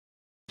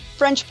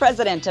French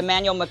President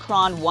Emmanuel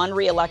Macron won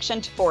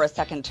re-election for a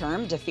second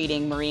term,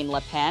 defeating Marine Le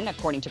Pen,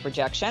 according to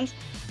projections.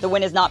 The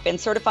win has not been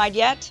certified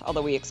yet,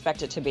 although we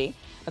expect it to be.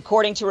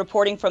 According to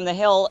reporting from The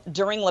Hill,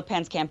 during Le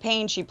Pen's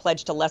campaign, she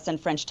pledged to lessen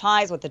French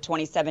ties with the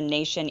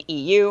 27-nation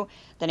EU,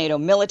 the NATO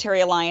military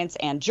alliance,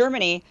 and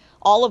Germany,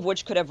 all of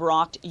which could have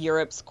rocked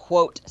Europe's,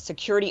 quote,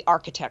 security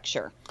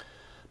architecture.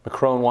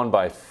 Macron won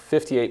by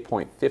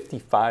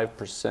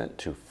 58.55%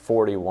 to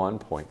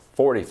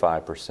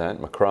 41.45%.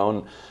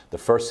 Macron, the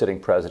first sitting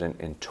president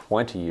in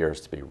 20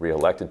 years to be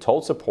reelected,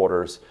 told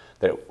supporters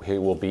that he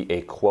will be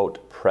a,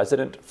 quote,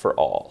 president for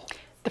all.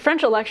 The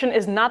French election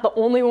is not the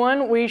only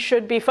one we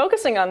should be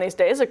focusing on these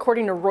days.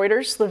 According to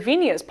Reuters,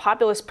 Slovenia's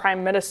populist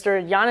Prime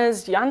Minister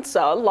Janez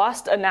Janša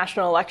lost a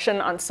national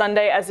election on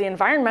Sunday as the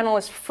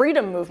Environmentalist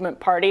Freedom Movement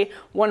Party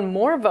won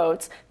more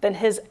votes than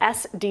his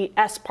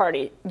SDS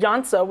party.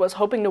 Janša was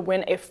hoping to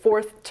win a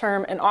fourth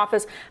term in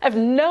office. I have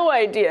no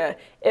idea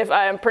if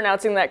I am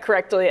pronouncing that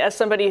correctly. As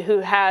somebody who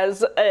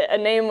has a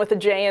name with a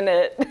J in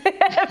it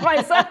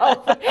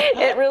myself,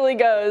 it really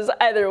goes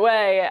either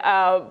way.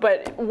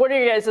 But what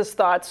are you guys'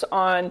 thoughts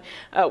on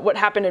what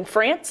happened in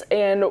France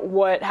and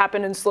what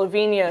happened in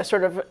Slovenia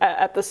sort of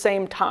at the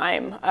same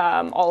time,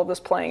 all of this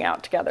playing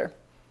out together?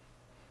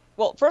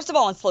 Well, first of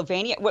all, in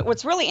Slovenia,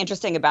 what's really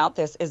interesting about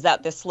this is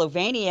that the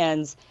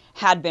Slovenians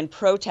had been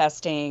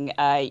protesting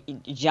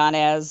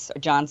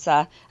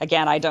Janša.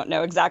 Again, I don't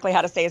know exactly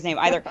how to say his name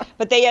either,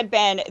 but they had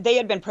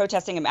been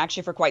protesting him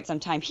actually for quite some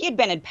time. He had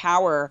been in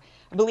power,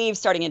 I believe,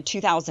 starting in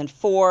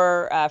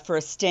 2004 for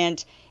a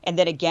stint, and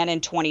then again in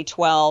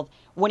 2012.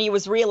 When he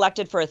was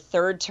reelected for a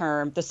third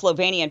term, the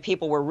Slovenian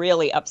people were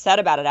really upset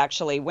about it,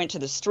 actually, went to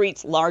the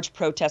streets, large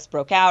protests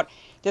broke out.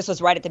 This was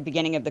right at the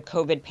beginning of the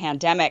COVID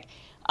pandemic.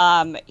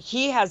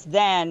 He has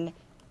then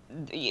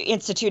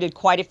instituted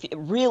quite a few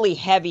really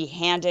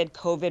heavy-handed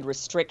COVID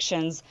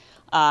restrictions,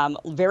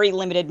 very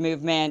limited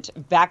movement,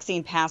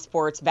 vaccine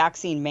passports,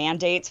 vaccine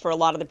mandates for a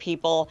lot of the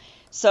people.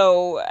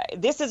 So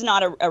this is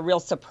not a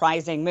real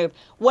surprising move.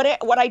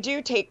 What I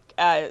do take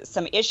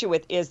some issue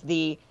with is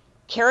the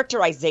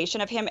characterization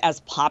of him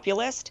as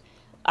populist.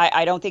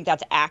 I don't think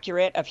that's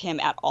accurate of him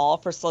at all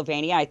for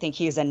Slovenia. I think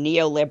he is a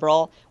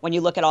neoliberal. When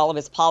you look at all of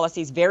his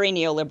policies, very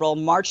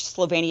neoliberal, marched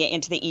Slovenia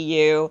into the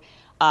EU,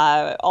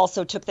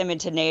 also took them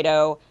into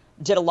NATO,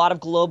 did a lot of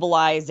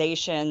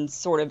globalization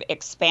sort of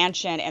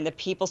expansion, and the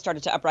people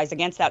started to uprise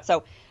against that.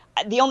 So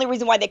the only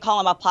reason why they call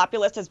him a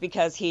populist is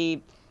because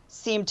he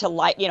seemed to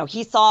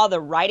he saw the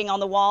writing on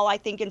the wall, I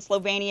think, in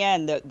Slovenia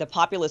and the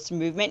populist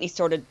movement. He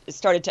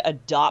started to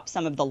adopt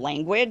some of the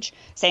language,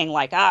 saying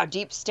like,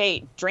 deep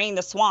state, drain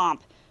the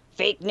swamp,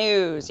 fake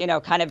news,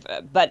 kind of.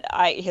 But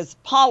his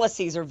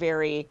policies are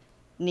very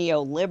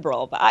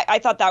neoliberal. But I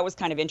thought that was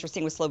kind of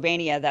interesting with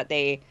Slovenia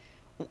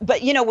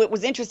but what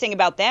was interesting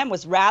about them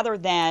was rather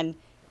than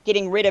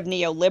getting rid of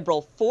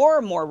neoliberal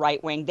for more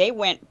right wing, they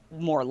went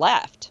more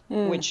left,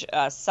 which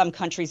some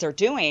countries are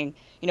doing.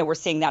 We're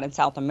seeing that in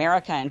South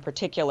America in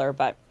particular,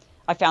 but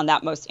I found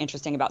that most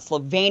interesting about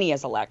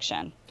Slovenia's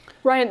election.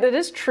 Ryan, it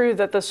is true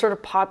that the sort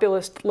of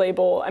populist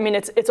label, I mean,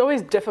 it's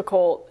always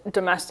difficult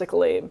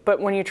domestically, but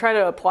when you try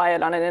to apply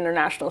it on an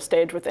international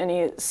stage with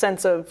any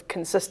sense of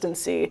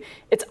consistency,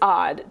 it's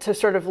odd to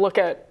sort of look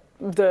at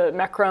the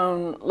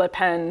Macron-Le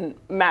Pen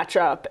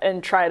matchup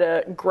and try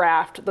to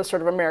graft the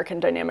sort of American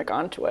dynamic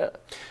onto it.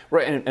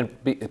 Right, and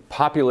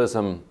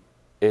populism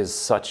is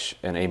such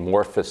an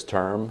amorphous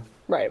term.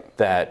 Right.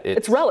 That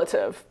it's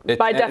relative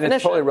by definition. And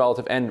it's totally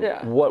relative. And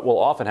what will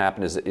often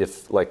happen is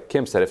if, like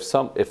Kim said, if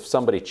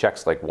somebody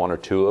checks like one or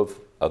two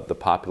of the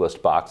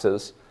populist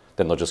boxes,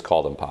 then they'll just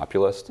call them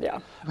populist. Yeah.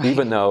 Right.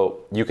 Even though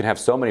you can have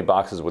so many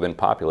boxes within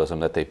populism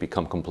that they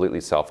become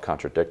completely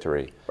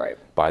self-contradictory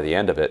by the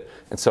end of it.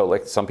 And so,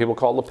 like, some people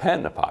call Le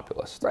Pen a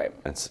populist. Right.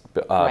 And,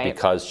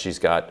 because she's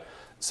got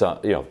some,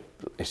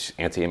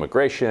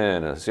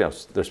 anti-immigration.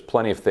 There's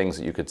plenty of things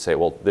that you could say.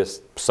 Well,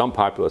 some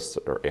populists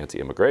are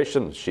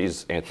anti-immigration.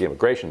 She's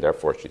anti-immigration,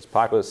 therefore she's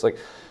populist. Like,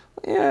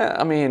 yeah,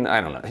 I mean,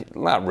 I don't know.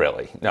 Not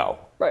really. No.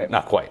 Right.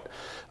 Not quite.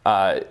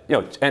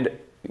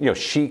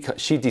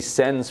 She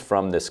descends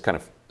from this kind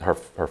of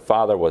her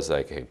father was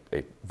like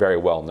a very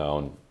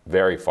well-known,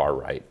 very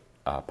far-right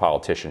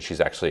politician.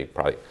 She's actually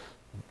probably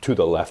to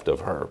the left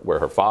of where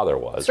her father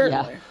was.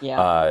 Certainly.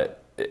 Yeah.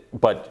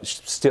 But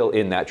still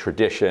in that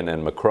tradition,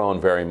 and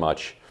Macron very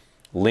much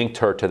linked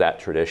her to that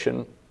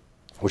tradition,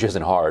 which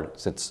isn't hard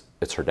since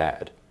it's her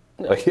dad.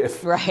 Like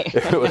if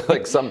it was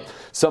like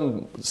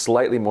some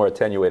slightly more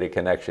attenuated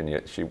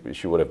connection,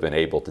 she would have been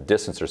able to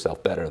distance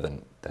herself better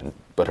than.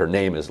 But her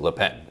name is Le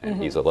Pen,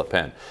 and he's a Le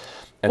Pen.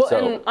 And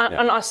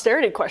on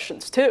austerity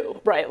questions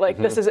too, right? Like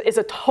this is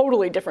a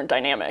totally different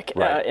dynamic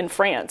in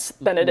France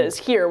than it is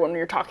here when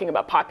you're talking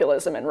about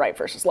populism and right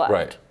versus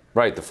left.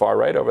 Right. The far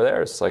right over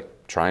there is like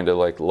trying to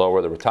like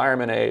lower the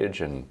retirement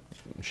age and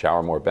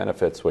shower more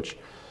benefits, which.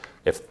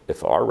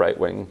 If our right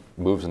wing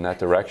moves in that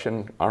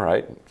direction, all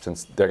right,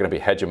 since they're going to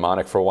be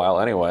hegemonic for a while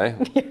anyway,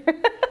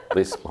 At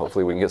least,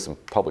 hopefully, we can get some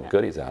public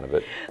goodies out of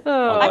it.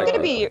 I'm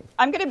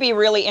going to be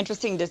really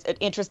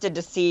interested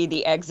to see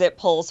the exit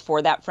polls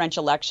for that French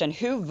election.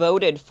 Who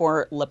voted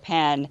for Le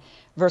Pen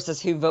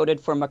versus who voted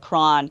for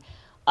Macron?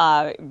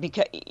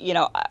 Because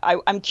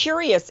I'm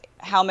curious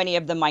how many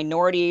of the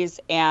minorities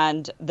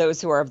and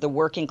those who are of the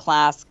working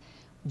class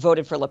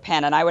voted for Le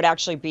Pen, and I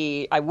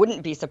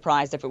wouldn't be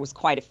surprised if it was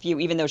quite a few,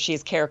 even though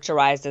she's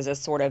characterized as a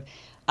sort of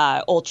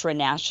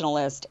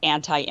ultra-nationalist,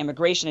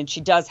 anti-immigration, and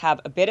she does have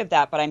a bit of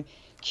that, but I'm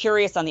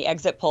curious on the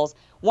exit polls.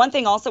 One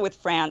thing also with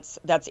France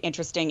that's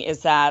interesting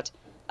is that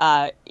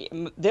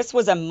this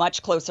was a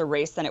much closer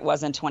race than it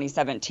was in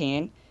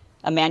 2017.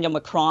 Emmanuel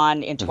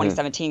Macron in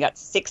 2017 got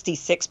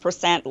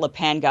 66%, Le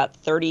Pen got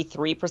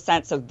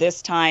 33%, so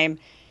this time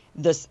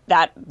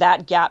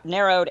that gap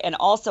narrowed, and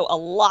also a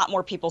lot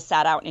more people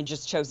sat out and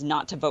just chose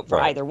not to vote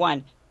for either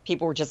one.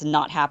 People were just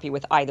not happy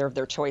with either of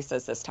their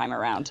choices this time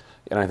around.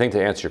 And I think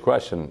to answer your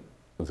question,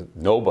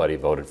 nobody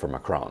voted for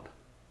Macron.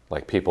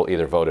 Like, people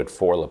either voted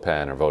for Le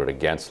Pen or voted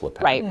against Le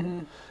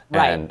Pen.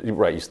 Right. And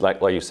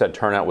like you said,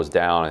 turnout was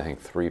down, I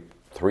think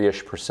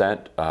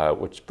 3-ish%,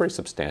 which is a pretty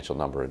substantial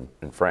number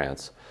in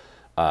France.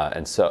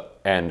 And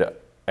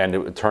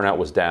turnout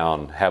was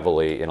down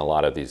heavily in a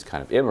lot of these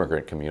kind of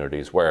immigrant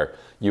communities where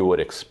you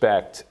would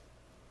expect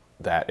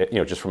that,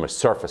 just from a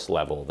surface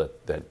level,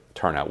 that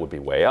turnout would be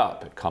way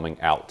up, coming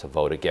out to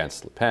vote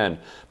against Le Pen.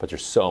 But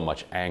there's so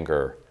much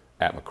anger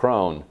at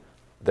Macron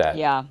that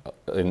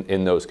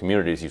in those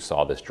communities you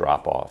saw this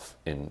drop off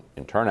in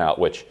turnout,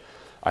 which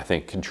I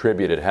think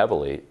contributed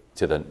heavily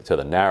to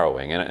the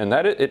narrowing. And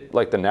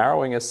that the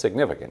narrowing is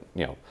significant.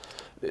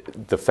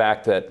 The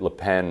fact that Le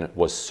Pen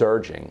was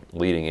surging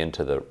leading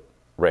into the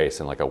race,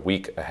 and like a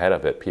week ahead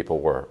of it, people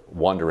were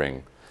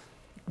wondering,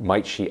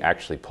 might she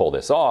actually pull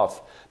this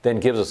off, then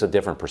gives us a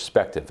different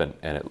perspective, and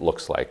it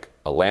looks like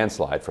a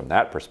landslide from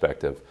that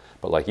perspective.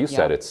 But like you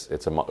said, it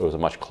was a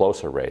much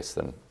closer race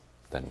than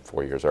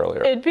 4 years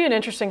earlier. It'd be an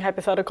interesting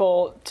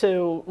hypothetical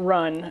to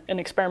run an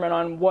experiment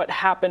on what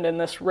happened in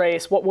this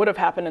race, what would have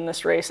happened in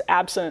this race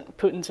absent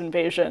Putin's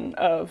invasion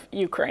of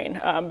Ukraine,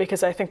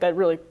 because I think that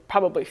really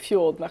probably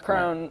fueled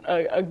Macron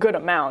a good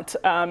amount.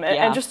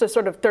 And just a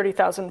sort of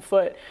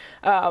 30,000-foot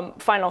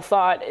final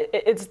thought,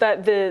 it's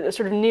that the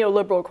sort of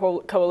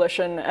neoliberal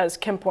coalition, as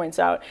Kim points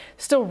out,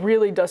 still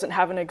really doesn't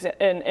have an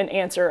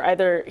answer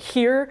either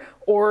here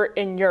or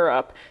in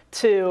Europe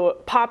to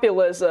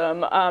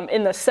populism,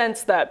 in the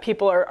sense that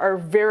people are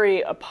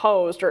very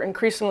opposed or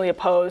increasingly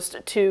opposed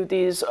to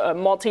these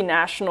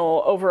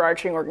multinational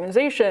overarching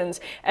organizations,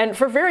 and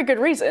for very good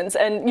reasons.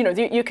 And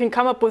you can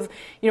come up with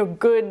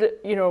good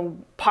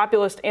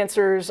populist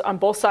answers on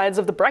both sides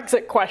of the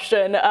Brexit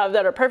question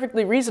that are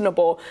perfectly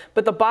reasonable.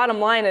 But the bottom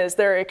line is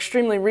there are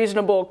extremely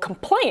reasonable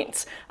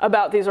complaints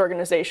about these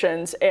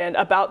organizations and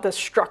about the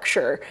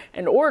structure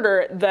and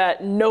order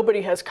that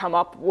nobody has come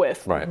up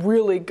with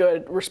really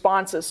good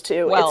responses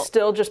to. Well, it's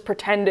still just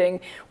pretending,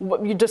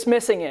 you're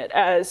dismissing it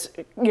as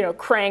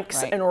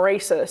cranks and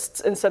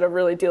racists instead of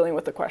really dealing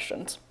with the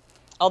questions.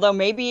 Although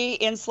maybe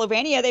in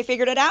Slovenia they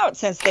figured it out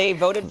since they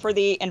voted for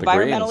the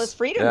environmentalist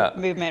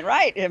freedom movement,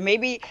 right?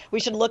 Maybe we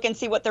should look and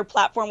see what their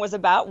platform was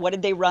about. What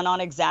did they run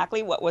on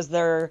exactly? What was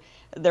their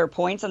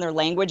points and their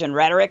language and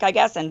rhetoric, I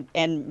guess,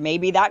 and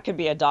maybe that could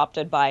be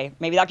adopted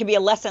maybe that could be a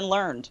lesson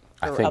learned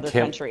for other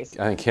countries.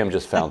 I think Kim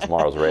just found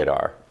tomorrow's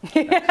radar.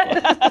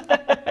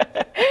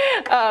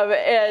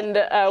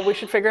 And we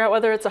should figure out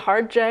whether it's a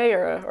hard J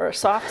or a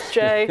soft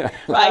J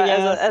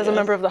as a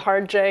member of the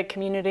hard J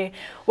community.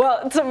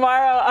 Well,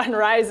 tomorrow on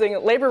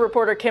Rising, Labor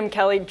reporter Kim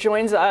Kelly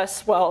joins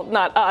us. Well,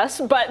 not us,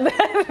 but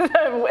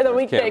the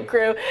weekday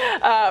crew.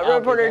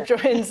 Reporter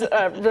joins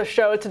the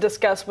show to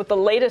discuss what the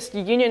latest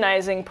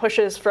unionizing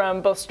pushes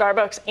from both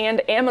Starbucks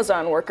and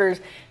Amazon workers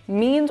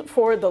means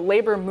for the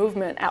labor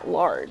movement at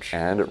large.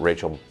 And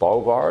Rachel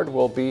Bogard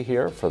will be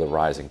here for the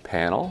Rising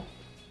panel.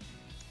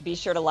 Be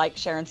sure to like,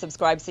 share, and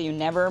subscribe so you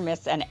never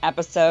miss an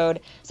episode.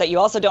 So you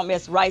also don't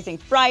miss Rising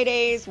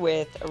Fridays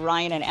with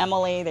Ryan and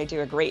Emily. They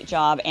do a great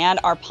job. And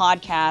our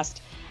podcast,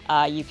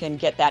 you can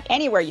get that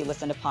anywhere you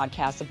listen to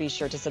podcasts. So be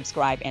sure to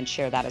subscribe and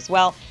share that as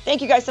well.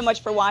 Thank you guys so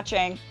much for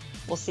watching.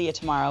 We'll see you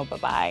tomorrow.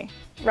 Bye-bye.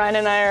 Ryan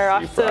and I are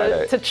off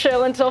to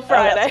chill until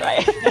Friday. Oh,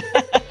 that's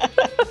right.